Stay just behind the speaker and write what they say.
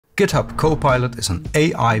GitHub Copilot is an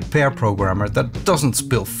AI pair programmer that doesn't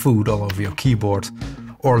spill food all over your keyboard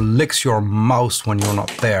or licks your mouse when you're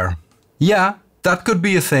not there. Yeah, that could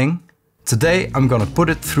be a thing. Today I'm gonna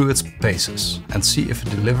put it through its paces and see if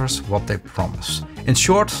it delivers what they promise. In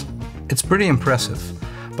short, it's pretty impressive,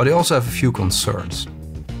 but I also have a few concerns.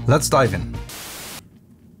 Let's dive in.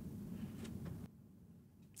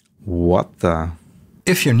 What the?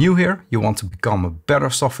 If you're new here, you want to become a better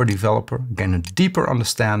software developer, gain a deeper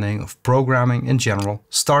understanding of programming in general,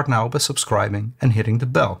 start now by subscribing and hitting the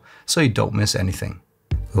bell so you don't miss anything.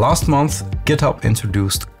 Last month, GitHub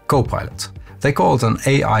introduced Copilot. They call it an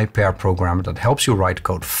AI pair programmer that helps you write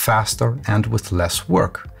code faster and with less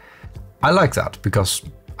work. I like that because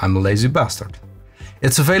I'm a lazy bastard.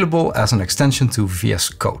 It's available as an extension to VS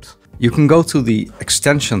Code. You can go to the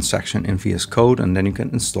extension section in VS Code and then you can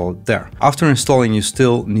install it there. After installing, you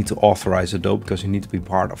still need to authorize it though, because you need to be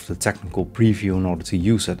part of the technical preview in order to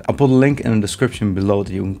use it. I'll put a link in the description below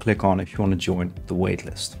that you can click on if you want to join the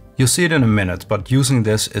waitlist. You'll see it in a minute, but using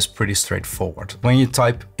this is pretty straightforward. When you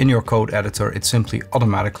type in your code editor, it simply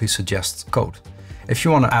automatically suggests code. If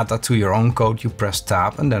you want to add that to your own code, you press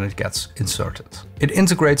tab and then it gets inserted. It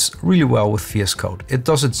integrates really well with VS Code. It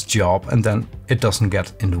does its job and then it doesn't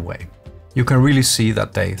get in the way. You can really see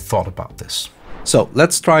that they thought about this. So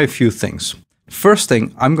let's try a few things. First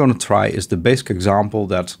thing I'm going to try is the basic example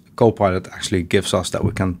that Copilot actually gives us that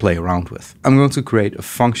we can play around with. I'm going to create a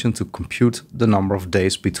function to compute the number of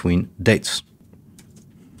days between dates.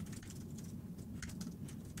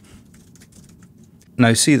 Now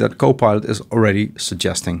you see that Copilot is already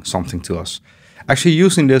suggesting something to us. Actually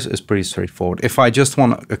using this is pretty straightforward. If I just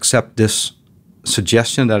want to accept this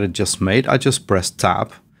suggestion that it just made, I just press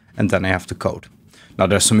tab and then I have the code. Now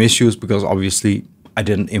there's some issues because obviously I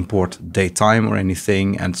didn't import datetime or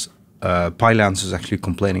anything, and Pylance is actually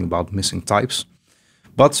complaining about missing types.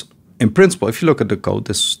 But in principle, if you look at the code,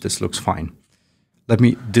 this looks fine. Let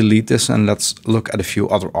me delete this and let's look at a few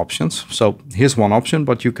other options. So here's one option,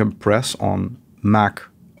 but you can press on Mac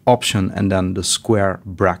option and then the square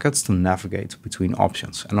brackets to navigate between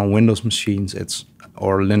options. And on Windows machines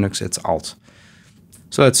or Linux, it's Alt.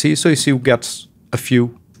 So let's see. So you see we get a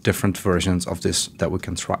few different versions of this that we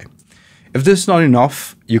can try. If this is not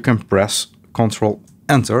enough, you can press Ctrl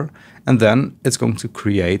Enter and then it's going to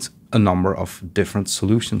create a number of different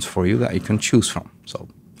solutions for you that you can choose from. So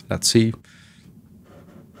let's see.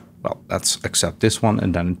 Well, let's accept this one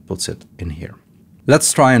and then it puts it in here.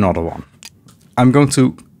 Let's try another one. I'm going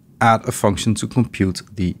to add a function to compute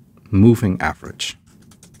the moving average.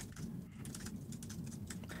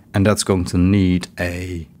 And that's going to need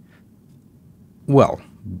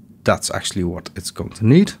that's actually what it's going to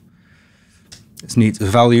need. It needs a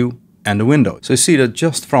value and a window. So you see that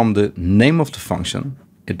just from the name of the function,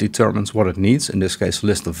 it determines what it needs, in this case, a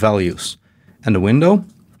list of values and a window.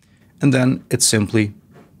 And then it simply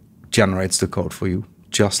generates the code for you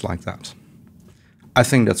just like that. I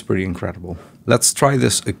think that's pretty incredible. Let's try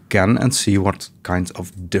this again and see what kinds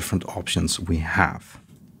of different options we have.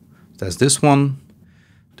 There's this one.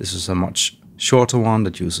 This is a much shorter one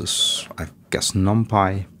that uses, I guess,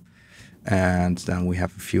 NumPy. And then we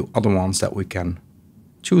have a few other ones that we can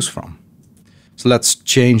choose from. So let's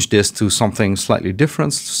change this to something slightly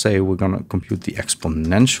different. Say we're going to compute the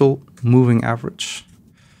exponential moving average.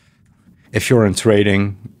 If you're in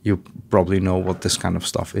trading, you probably know what this kind of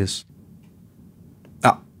stuff is.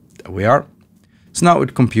 There we are. So now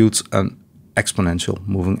it computes an exponential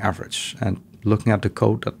moving average. And looking at the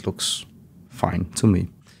code, that looks fine to me.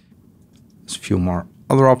 There's a few more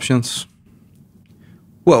other options.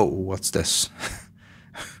 Whoa, what's this?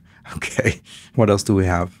 Okay, what else do we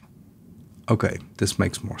have? Okay, this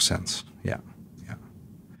makes more sense. Yeah,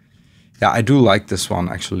 I do like this one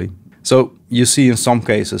actually. So you see in some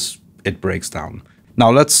cases it breaks down.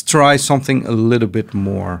 Now let's try something a little bit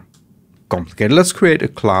more complicated. Let's create a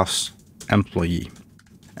class employee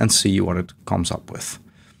and see what it comes up with.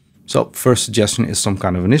 So first suggestion is some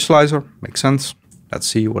kind of initializer. Makes sense. Let's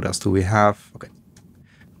see, what else do we have? Okay,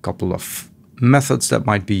 a couple of methods that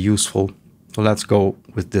might be useful. So let's go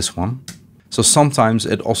with this one. So sometimes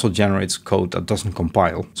it also generates code that doesn't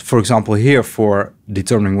compile. So for example, here for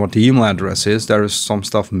determining what the email address is, there is some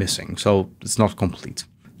stuff missing. So it's not complete.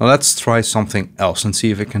 Now let's try something else and see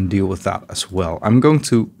if it can deal with that as well. I'm going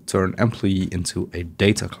to turn employee into a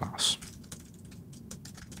data class.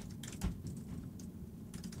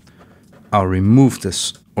 I'll remove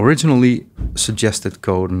this originally suggested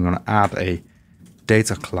code. I'm going to add a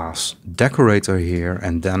data class decorator here,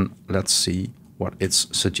 and then let's see what it's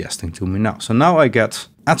suggesting to me now. So now I get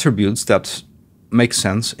attributes that make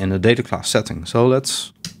sense in a data class setting. So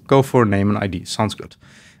let's go for name and ID. Sounds good.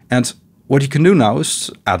 And what you can do now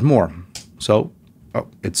is add more. So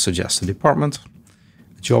it suggests a department,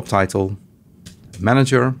 a job title, a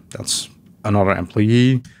manager, that's another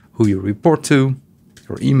employee, who you report to,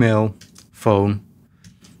 your email, phone,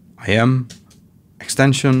 IM,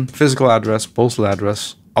 extension, physical address, postal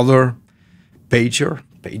address, other, pager,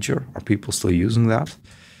 are people still using that?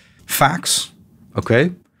 Fax,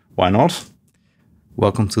 okay, why not?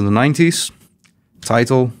 Welcome to the 90s.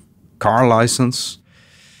 Title, car license.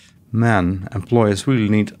 Man, employers really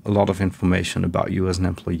need a lot of information about you as an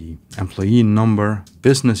employee. Employee number,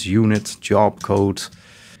 business unit, job code.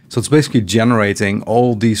 So it's basically generating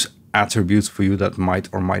all these attributes for you that might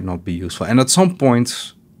or might not be useful. And at some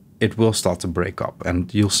point, it will start to break up.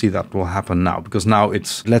 And you'll see that will happen now, because now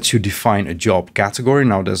it lets you define a job category.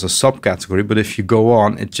 Now there's a subcategory, but if you go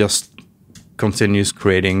on, it just continues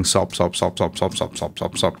creating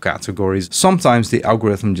subcategories. Sometimes the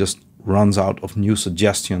algorithm just runs out of new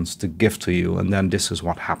suggestions to give to you, and then this is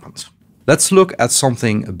what happens. Let's look at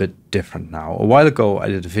something a bit different now. A while ago, I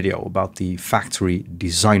did a video about the factory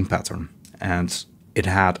design pattern, and it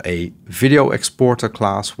had a video exporter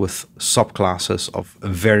class with subclasses of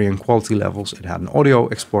varying quality levels. It had an audio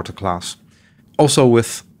exporter class, also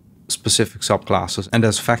with specific subclasses, and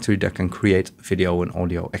there's a factory that can create video and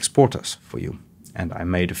audio exporters for you. And I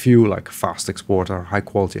made a few, like fast exporter, high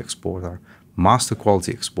quality exporter, master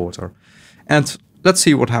quality exporter. And let's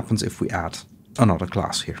see what happens if we add another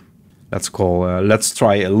class here. Let's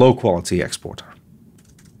try a low quality exporter.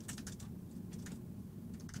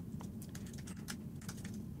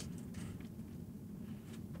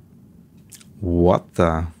 What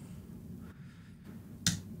the?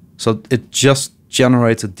 So it just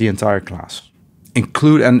generated the entire class,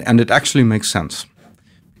 and it actually makes sense,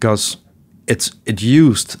 because it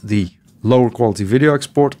used the lower quality video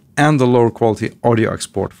export and the lower quality audio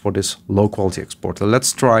export for this low quality exporter.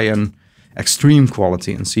 Let's try an extreme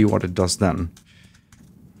quality and see what it does then.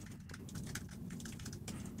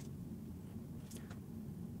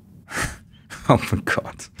 Oh my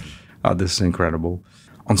God. Oh, this is incredible.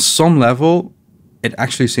 On some level, it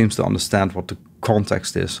actually seems to understand what the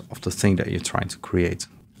context is of the thing that you're trying to create.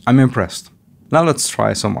 I'm impressed. Now let's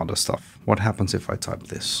try some other stuff. What happens if I type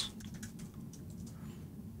this?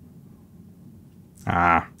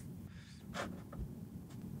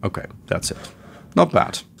 Okay, that's it. Not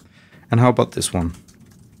bad. And how about this one?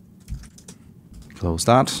 Close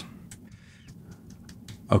that.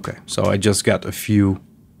 Okay, so I just got a few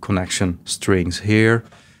connection strings here.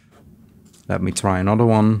 Let me try another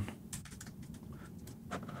one.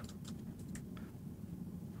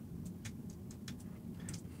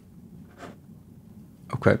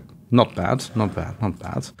 Okay, not bad, not bad, not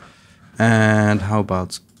bad. And how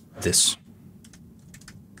about this?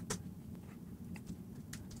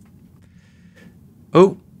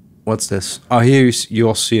 Oh, what's this? Oh, here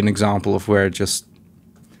you'll see an example of where it just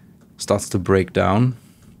starts to break down.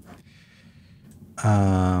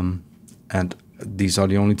 And these are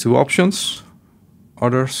the only two options.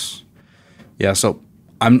 Others, yeah. So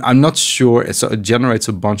I'm not sure. So it generates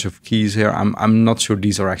a bunch of keys here. I'm not sure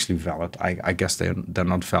these are actually valid. I guess they're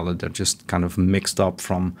not valid. They're just kind of mixed up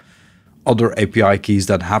from other API keys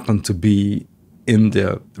that happen to be in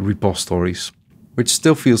the repositories, which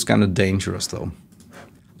still feels kind of dangerous though.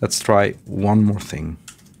 Let's try one more thing.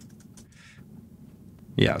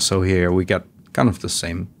 Yeah. So here we get kind of the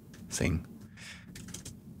same thing.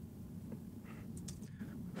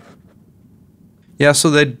 Yeah, so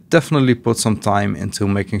they definitely put some time into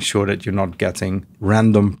making sure that you're not getting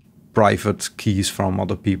random private keys from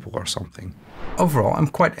other people or something. Overall, I'm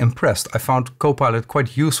quite impressed. I found Copilot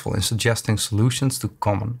quite useful in suggesting solutions to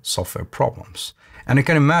common software problems. And I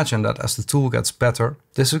can imagine that as the tool gets better,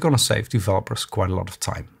 this is going to save developers quite a lot of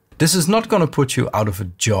time. This is not going to put you out of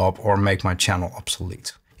a job or make my channel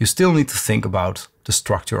obsolete. You still need to think about the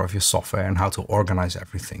structure of your software and how to organize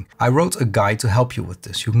everything. I wrote a guide to help you with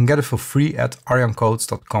this. You can get it for free at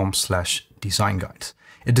arjancodes.com/design guide.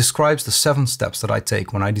 It describes the 7 steps that I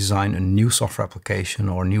take when I design a new software application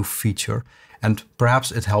or a new feature, and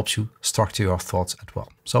perhaps it helps you structure your thoughts as well.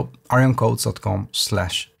 So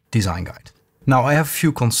arjancodes.com/design guide. Now I have a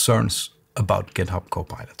few concerns about GitHub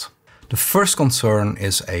Copilot. The first concern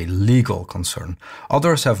is a legal concern.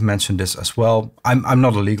 Others have mentioned this as well. I'm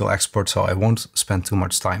not a legal expert, so I won't spend too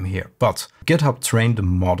much time here. But GitHub trained the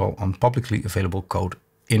model on publicly available code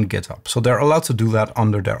in GitHub. So they're allowed to do that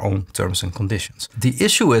under their own terms and conditions. The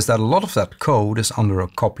issue is that a lot of that code is under a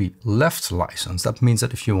copyleft license. That means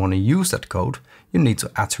that if you want to use that code, you need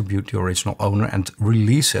to attribute the original owner and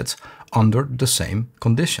release it under the same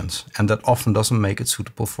conditions. And that often doesn't make it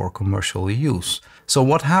suitable for commercial use. So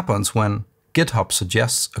what happens when GitHub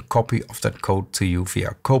suggests a copy of that code to you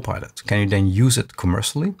via Copilot. Can you then use it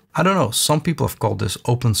commercially? I don't know, some people have called this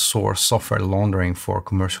open source software laundering for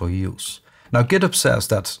commercial use. Now GitHub says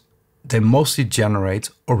that they mostly generate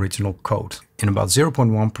original code. In about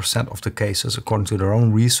 0.1% of the cases, according to their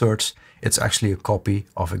own research, it's actually a copy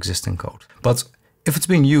of existing code. But if it's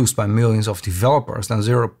being used by millions of developers, then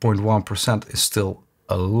 0.1% is still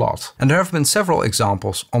a lot. And there have been several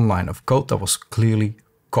examples online of code that was clearly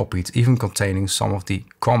copied, even containing some of the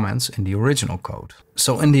comments in the original code.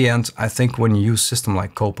 So in the end, I think when you use a system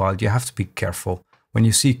like Copilot, you have to be careful. When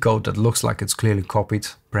you see code that looks like it's clearly copied,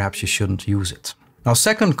 perhaps you shouldn't use it. Now,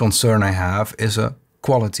 second concern I have is a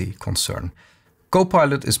quality concern.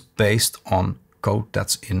 Copilot is based on code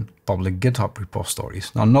that's in public GitHub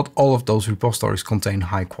repositories. Now, not all of those repositories contain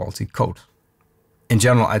high quality code. In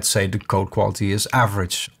general, I'd say the code quality is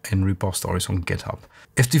average in repositories on GitHub.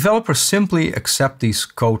 If developers simply accept these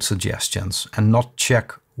code suggestions and not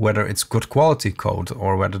check whether it's good quality code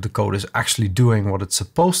or whether the code is actually doing what it's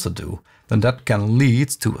supposed to do, then that can lead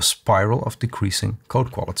to a spiral of decreasing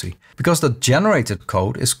code quality. Because the generated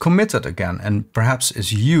code is committed again and perhaps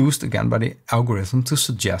is used again by the algorithm to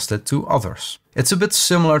suggest it to others. It's a bit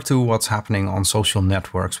similar to what's happening on social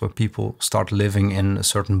networks where people start living in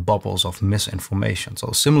certain bubbles of misinformation. So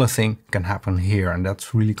a similar thing can happen here, and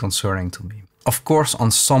that's really concerning to me. Of course,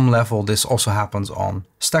 on some level, this also happens on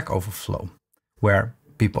Stack Overflow, where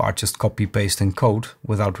people are just copy-pasting code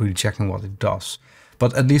without really checking what it does.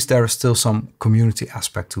 But at least there is still some community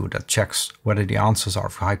aspect to it that checks whether the answers are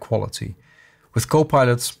of high quality. With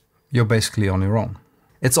Copilot, you're basically on your own.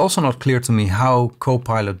 It's also not clear to me how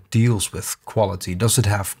Copilot deals with quality. Does it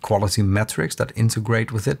have quality metrics that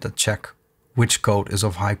integrate with it, that check which code is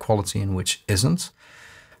of high quality and which isn't?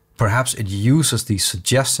 Perhaps it uses the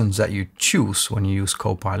suggestions that you choose when you use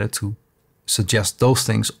Copilot to suggest those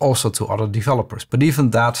things also to other developers. But even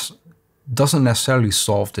that doesn't necessarily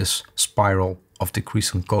solve this spiral of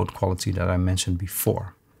decreasing code quality that I mentioned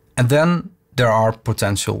before. And then there are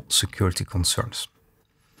potential security concerns.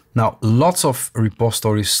 Now, lots of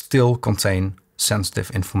repositories still contain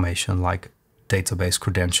sensitive information like database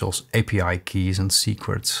credentials, API keys and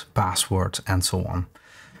secrets, passwords, and so on.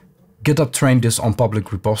 GitHub trained this on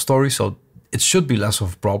public repositories, so it should be less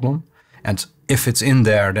of a problem. And if it's in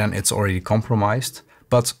there, then it's already compromised.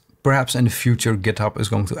 But perhaps in the future, GitHub is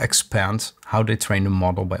going to expand how they train the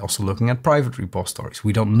model by also looking at private repositories.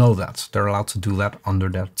 We don't know that. They're allowed to do that under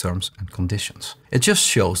their terms and conditions. It just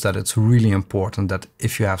shows that it's really important that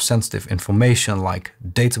if you have sensitive information like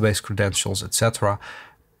database credentials, etc.,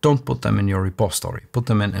 don't put them in your repository. Put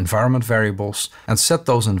them in environment variables and set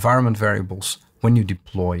those environment variables when you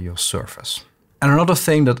deploy your service. And another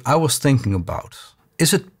thing that I was thinking about,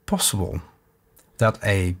 is it possible that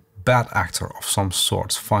a bad actor of some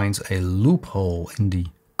sort finds a loophole in the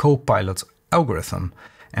Copilot algorithm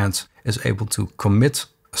and is able to commit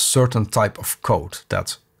a certain type of code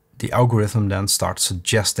that the algorithm then starts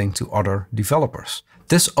suggesting to other developers?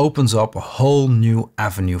 This opens up a whole new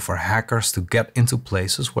avenue for hackers to get into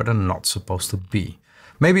places where they're not supposed to be.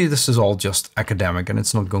 Maybe this is all just academic and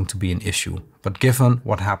it's not going to be an issue, but given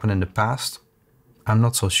what happened in the past, I'm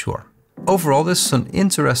not so sure. Overall, this is an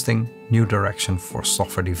interesting new direction for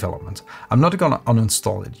software development. I'm not going to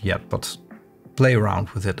uninstall it yet, but play around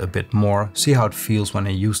with it a bit more, see how it feels when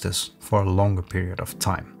I use this for a longer period of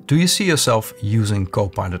time. Do you see yourself using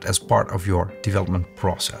Copilot as part of your development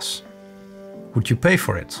process? Would you pay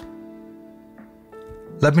for it?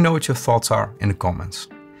 Let me know what your thoughts are in the comments.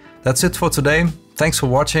 That's it for today. Thanks for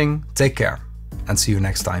watching, take care, and see you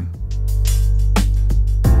next time.